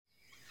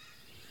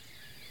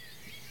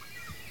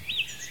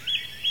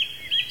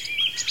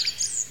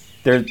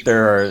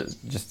There are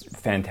just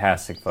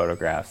fantastic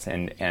photographs,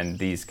 and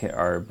these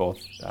are both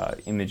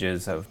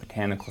images of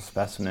botanical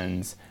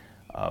specimens,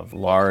 of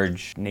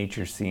large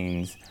nature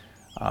scenes,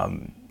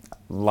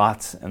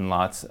 lots and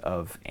lots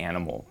of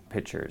animal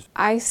pictures.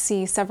 I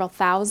see several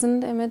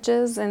thousand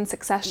images in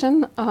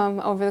succession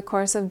over the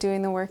course of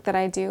doing the work that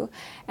I do,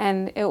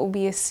 and it will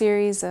be a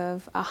series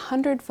of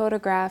 100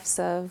 photographs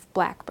of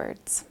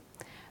blackbirds.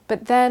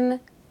 But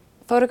then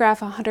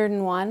photograph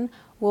 101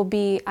 will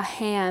be a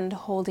hand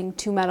holding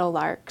two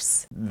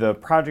meadowlarks. The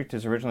project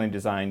is originally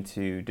designed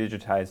to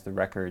digitize the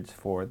records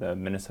for the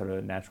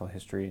Minnesota Natural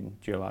History and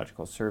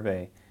Geological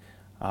Survey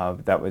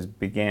that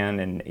began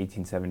in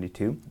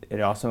 1872.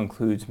 It also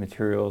includes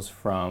materials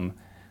from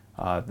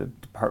the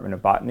Department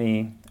of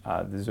Botany,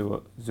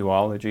 the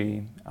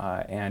Zoology,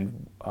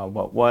 and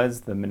what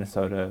was the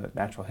Minnesota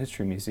Natural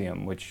History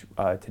Museum, which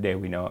today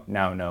we now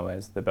know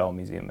as the Bell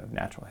Museum of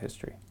Natural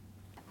History.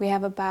 We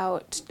have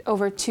about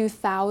over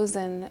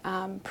 2,000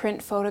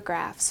 print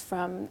photographs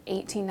from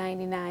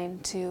 1899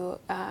 to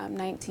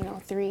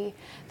 1903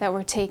 that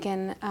were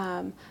taken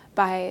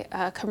by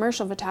a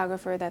commercial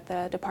photographer that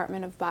the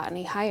Department of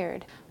Botany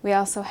hired. We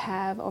also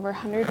have over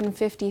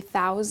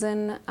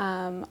 150,000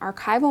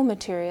 archival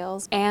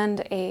materials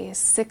and a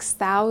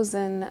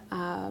 6,000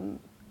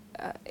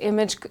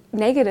 image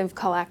negative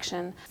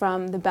collection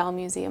from the Bell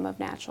Museum of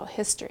Natural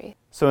History.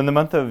 So in the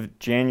month of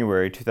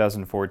January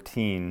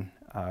 2014,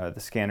 the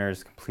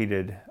scanners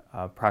completed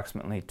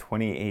approximately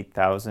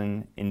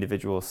 28,000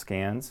 individual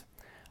scans,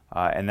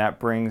 and that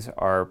brings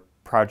our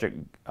project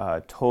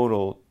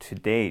total to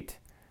date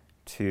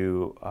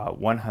to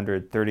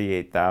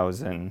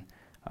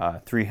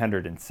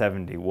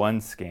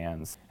 138,371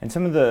 scans. And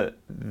some of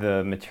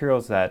the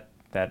materials that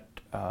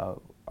are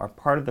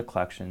part of the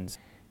collections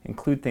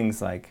include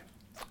things like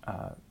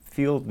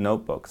field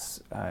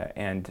notebooks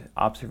and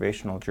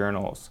observational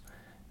journals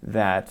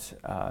that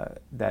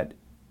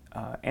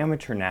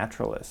amateur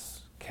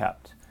naturalists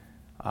kept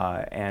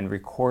and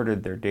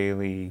recorded their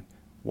daily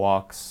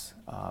walks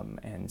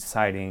and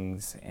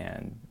sightings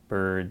and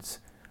birds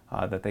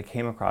that they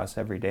came across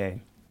every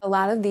day. A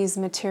lot of these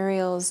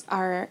materials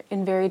are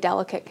in very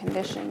delicate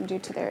condition due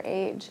to their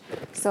age.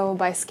 So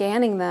by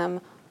scanning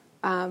them,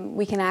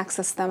 we can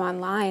access them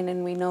online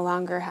and we no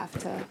longer have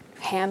to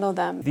handle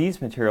them. These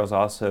materials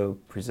also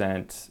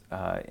present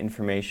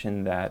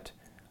information that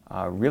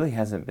really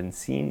hasn't been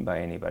seen by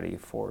anybody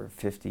for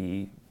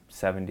 50,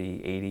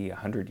 70, 80,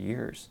 100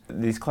 years.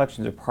 These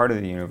collections are part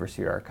of the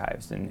university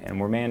archives and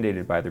we're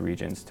mandated by the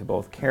Regents to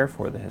both care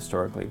for the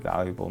historically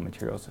valuable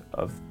materials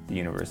of the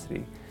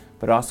university,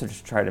 but also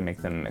to try to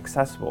make them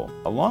accessible.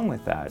 Along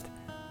with that,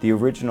 the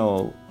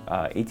original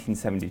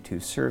 1872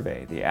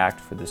 survey, the act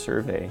for the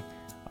survey,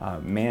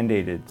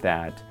 mandated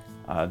that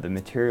the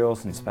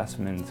materials and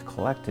specimens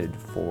collected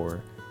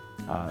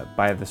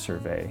by the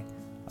survey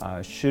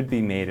should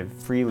be made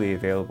freely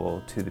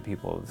available to the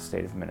people of the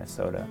state of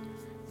Minnesota.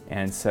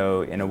 And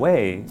so, in a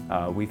way,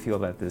 we feel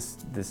that this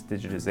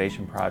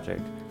digitization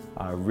project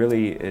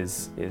really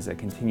is a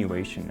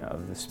continuation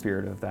of the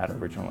spirit of that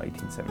original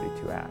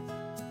 1872 Act.